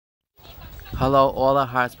Hello, all our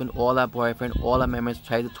husband, all our boyfriend, all our members.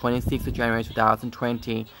 Today, the 26th of January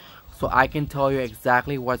 2020. So I can tell you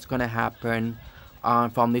exactly what's gonna happen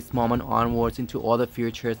from this moment onwards into all the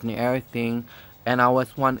futures and everything. And I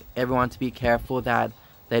always want everyone to be careful that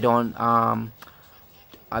they don't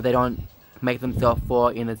make themselves fall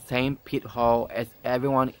in the same pit hole as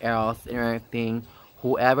everyone else and everything.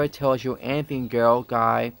 Whoever tells you anything, girl,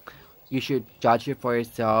 guy, you should judge it for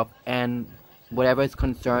yourself, and whatever is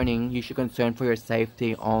concerning, you should concern for your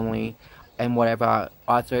safety only, and whatever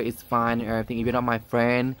other is fine and everything. If you're not my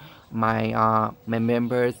friend, my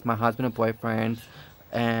members, my husband and boyfriends,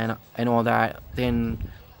 and all that, then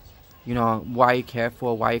why are you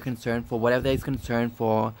careful? Why are you concerned for? Whatever that is concerned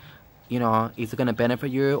for, is it gonna benefit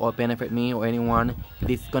you or benefit me or anyone? If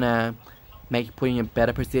it's gonna make you put in a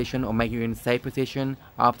better position or make you in a safe position,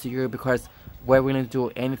 up to you, because we're willing to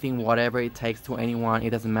do anything, whatever it takes to anyone.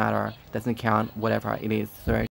 It doesn't matter, it doesn't count, whatever it is. So